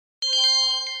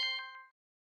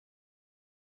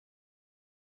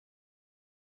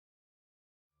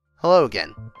Hello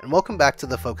again, and welcome back to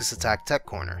the Focus Attack Tech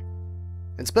Corner.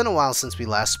 It's been a while since we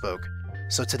last spoke,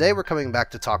 so today we're coming back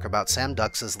to talk about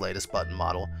Samducksa's latest button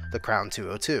model, the Crown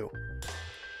 202.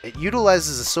 It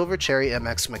utilizes a Silver Cherry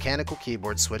MX mechanical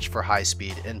keyboard switch for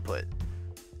high-speed input.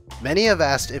 Many have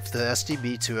asked if the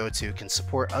SDB202 can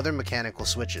support other mechanical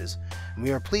switches, and we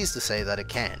are pleased to say that it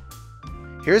can.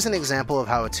 Here's an example of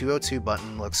how a 202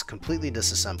 button looks completely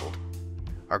disassembled.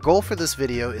 Our goal for this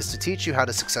video is to teach you how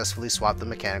to successfully swap the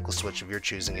mechanical switch of your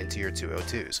choosing into your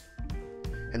 202s.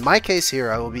 In my case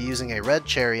here, I will be using a red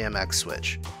Cherry MX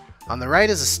switch. On the right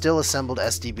is a still assembled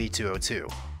SDB202.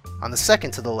 On the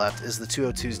second to the left is the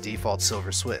 202's default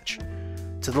silver switch.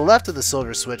 To the left of the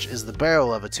silver switch is the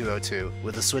barrel of a 202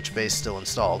 with the switch base still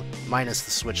installed, minus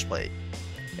the switch plate.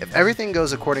 If everything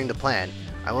goes according to plan,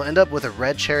 I will end up with a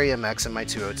red Cherry MX in my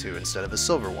 202 instead of a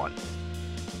silver one.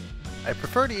 I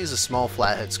prefer to use a small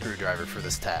flathead screwdriver for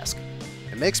this task.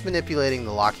 It makes manipulating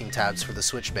the locking tabs for the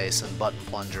switch base and button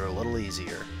plunger a little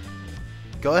easier.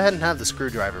 Go ahead and have the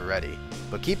screwdriver ready,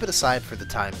 but keep it aside for the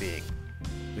time being.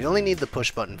 We only need the push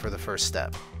button for the first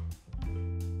step.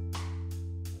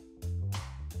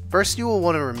 First, you will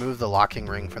want to remove the locking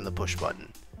ring from the push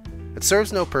button. It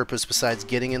serves no purpose besides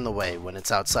getting in the way when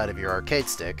it's outside of your arcade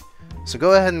stick, so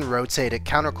go ahead and rotate it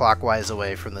counterclockwise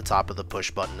away from the top of the push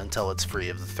button until it's free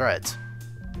of the threads.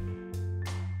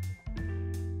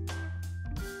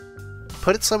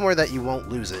 Put it somewhere that you won't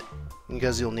lose it,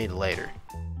 because you'll need it later.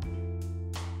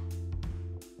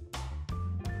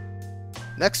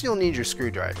 Next, you'll need your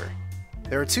screwdriver.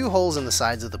 There are two holes in the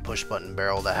sides of the push button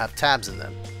barrel that have tabs in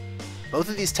them. Both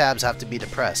of these tabs have to be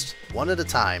depressed, one at a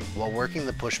time, while working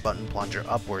the push button plunger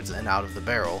upwards and out of the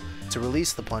barrel to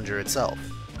release the plunger itself.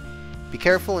 Be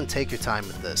careful and take your time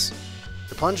with this.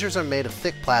 The plungers are made of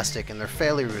thick plastic and they're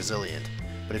fairly resilient,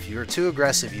 but if you are too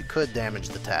aggressive you could damage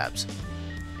the tabs.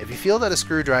 If you feel that a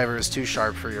screwdriver is too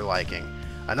sharp for your liking,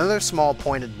 another small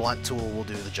pointed blunt tool will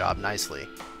do the job nicely.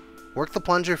 Work the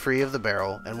plunger free of the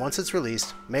barrel, and once it's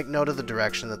released, make note of the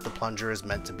direction that the plunger is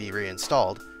meant to be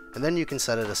reinstalled, and then you can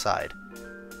set it aside.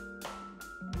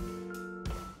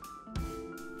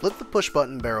 Flip the push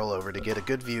button barrel over to get a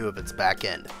good view of its back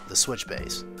end, the switch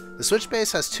base. The switch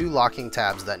base has two locking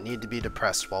tabs that need to be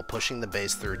depressed while pushing the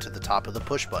base through to the top of the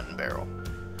push button barrel.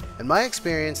 In my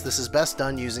experience, this is best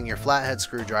done using your flathead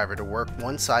screwdriver to work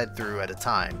one side through at a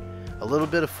time. A little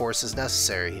bit of force is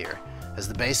necessary here, as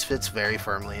the base fits very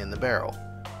firmly in the barrel.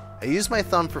 I use my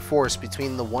thumb for force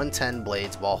between the 110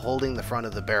 blades while holding the front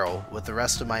of the barrel with the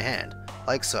rest of my hand,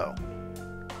 like so.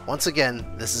 Once again,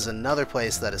 this is another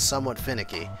place that is somewhat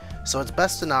finicky, so it's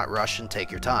best to not rush and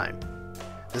take your time.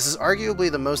 This is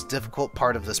arguably the most difficult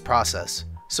part of this process,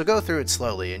 so go through it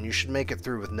slowly and you should make it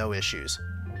through with no issues.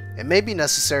 It may be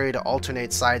necessary to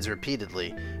alternate sides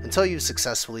repeatedly until you've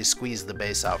successfully squeezed the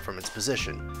base out from its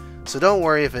position, so don't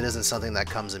worry if it isn't something that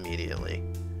comes immediately.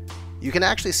 You can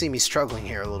actually see me struggling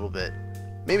here a little bit.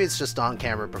 Maybe it's just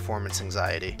on-camera performance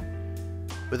anxiety.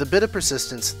 With a bit of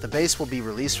persistence, the base will be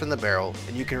released from the barrel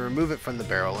and you can remove it from the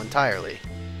barrel entirely.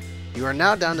 You are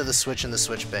now down to the switch and the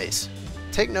switch base.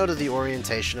 Take note of the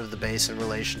orientation of the base in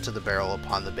relation to the barrel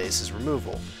upon the base's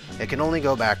removal. It can only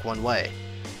go back one way.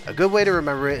 A good way to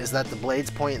remember it is that the blades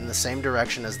point in the same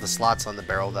direction as the slots on the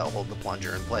barrel that hold the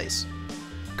plunger in place.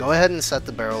 Go ahead and set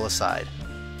the barrel aside.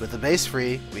 With the base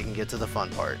free, we can get to the fun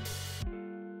part.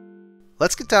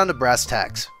 Let's get down to brass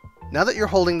tacks. Now that you're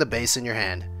holding the base in your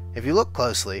hand, if you look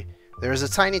closely, there is a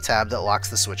tiny tab that locks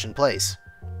the switch in place.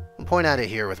 I'll point at it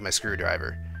here with my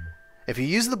screwdriver. If you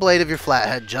use the blade of your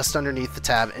flathead just underneath the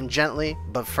tab and gently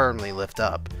but firmly lift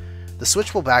up, the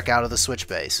switch will back out of the switch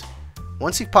base.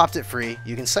 Once you've popped it free,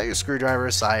 you can set your screwdriver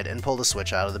aside and pull the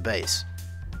switch out of the base.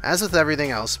 As with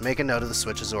everything else, make a note of the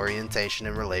switch's orientation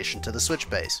in relation to the switch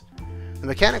base. The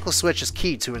mechanical switch is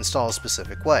key to install a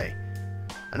specific way.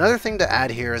 Another thing to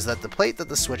add here is that the plate that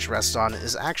the switch rests on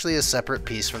is actually a separate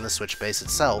piece from the switch base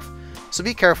itself, so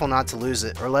be careful not to lose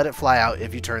it or let it fly out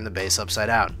if you turn the base upside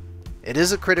down. It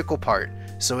is a critical part,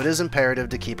 so it is imperative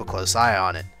to keep a close eye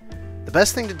on it. The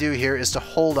best thing to do here is to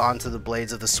hold onto the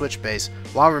blades of the switch base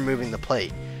while removing the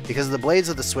plate, because the blades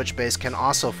of the switch base can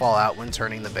also fall out when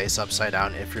turning the base upside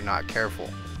down if you're not careful.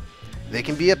 They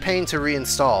can be a pain to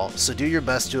reinstall, so do your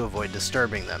best to avoid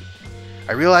disturbing them.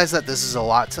 I realize that this is a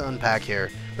lot to unpack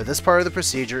here, but this part of the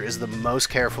procedure is the most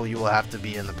careful you will have to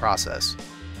be in the process.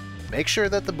 Make sure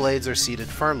that the blades are seated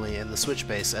firmly in the switch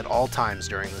base at all times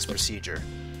during this procedure.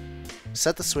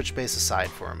 Set the switch base aside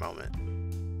for a moment.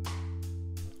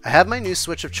 I have my new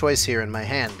switch of choice here in my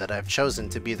hand that I've chosen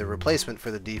to be the replacement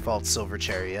for the default Silver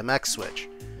Cherry MX switch.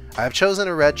 I have chosen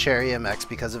a red Cherry MX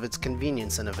because of its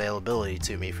convenience and availability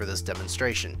to me for this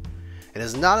demonstration. It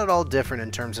is not at all different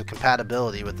in terms of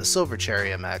compatibility with the Silver Cherry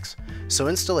MX, so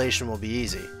installation will be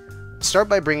easy. Start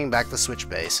by bringing back the switch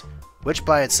base, which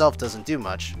by itself doesn't do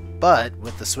much, but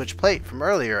with the switch plate from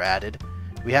earlier added,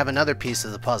 we have another piece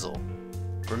of the puzzle.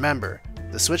 Remember,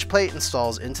 the switch plate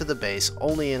installs into the base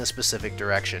only in a specific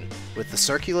direction, with the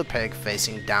circular peg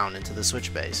facing down into the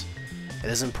switch base. It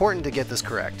is important to get this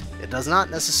correct. It does not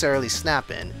necessarily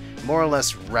snap in, more or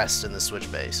less rest in the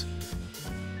switch base.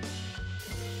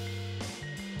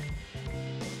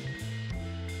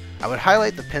 I would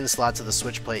highlight the pin slots of the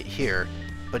switch plate here,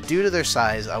 but due to their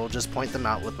size I will just point them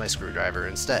out with my screwdriver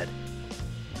instead.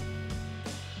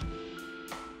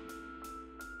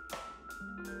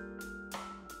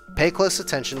 Pay close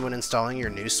attention when installing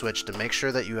your new switch to make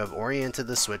sure that you have oriented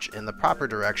the switch in the proper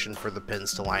direction for the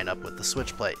pins to line up with the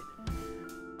switch plate.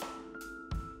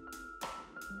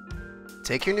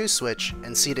 Take your new switch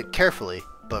and seat it carefully,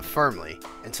 but firmly,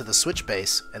 into the switch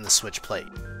base and the switch plate.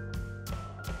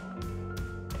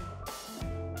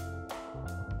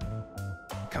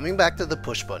 Coming back to the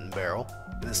push button barrel,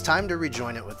 it is time to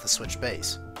rejoin it with the switch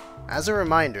base. As a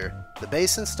reminder, the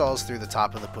base installs through the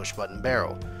top of the push button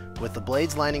barrel, with the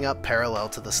blades lining up parallel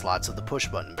to the slots of the push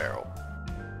button barrel.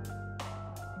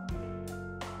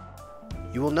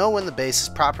 You will know when the base is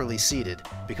properly seated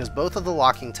because both of the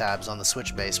locking tabs on the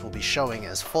switch base will be showing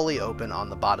as fully open on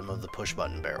the bottom of the push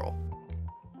button barrel.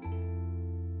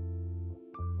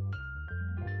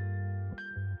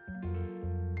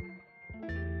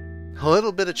 A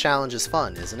little bit of challenge is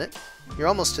fun, isn't it? You're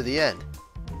almost to the end.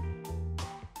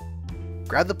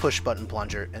 Grab the push button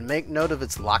plunger and make note of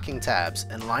its locking tabs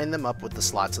and line them up with the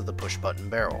slots of the push button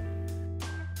barrel.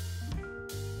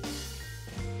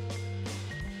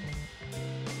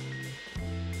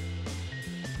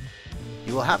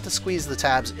 You will have to squeeze the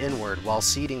tabs inward while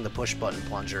seating the push button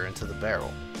plunger into the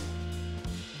barrel.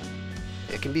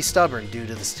 It can be stubborn due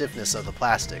to the stiffness of the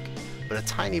plastic, but a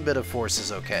tiny bit of force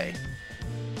is okay.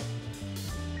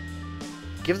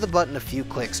 Give the button a few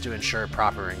clicks to ensure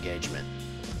proper engagement.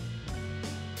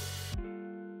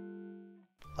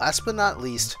 Last but not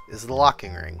least is the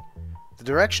locking ring. The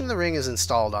direction the ring is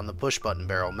installed on the push button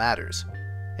barrel matters.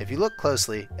 If you look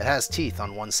closely, it has teeth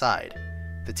on one side.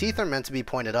 The teeth are meant to be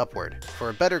pointed upward, for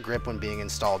a better grip when being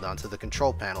installed onto the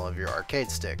control panel of your arcade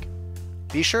stick.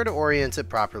 Be sure to orient it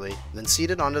properly, then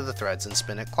seat it onto the threads and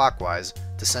spin it clockwise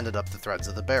to send it up the threads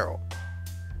of the barrel.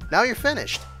 Now you're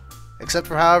finished! Except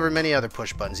for however many other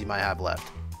push buttons you might have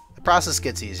left. The process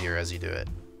gets easier as you do it.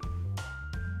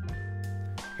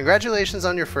 Congratulations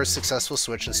on your first successful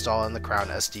switch install in the Crown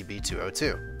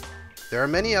SDB202. There are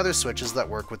many other switches that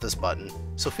work with this button,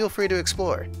 so feel free to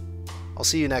explore. I'll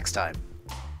see you next time.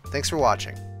 Thanks for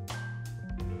watching.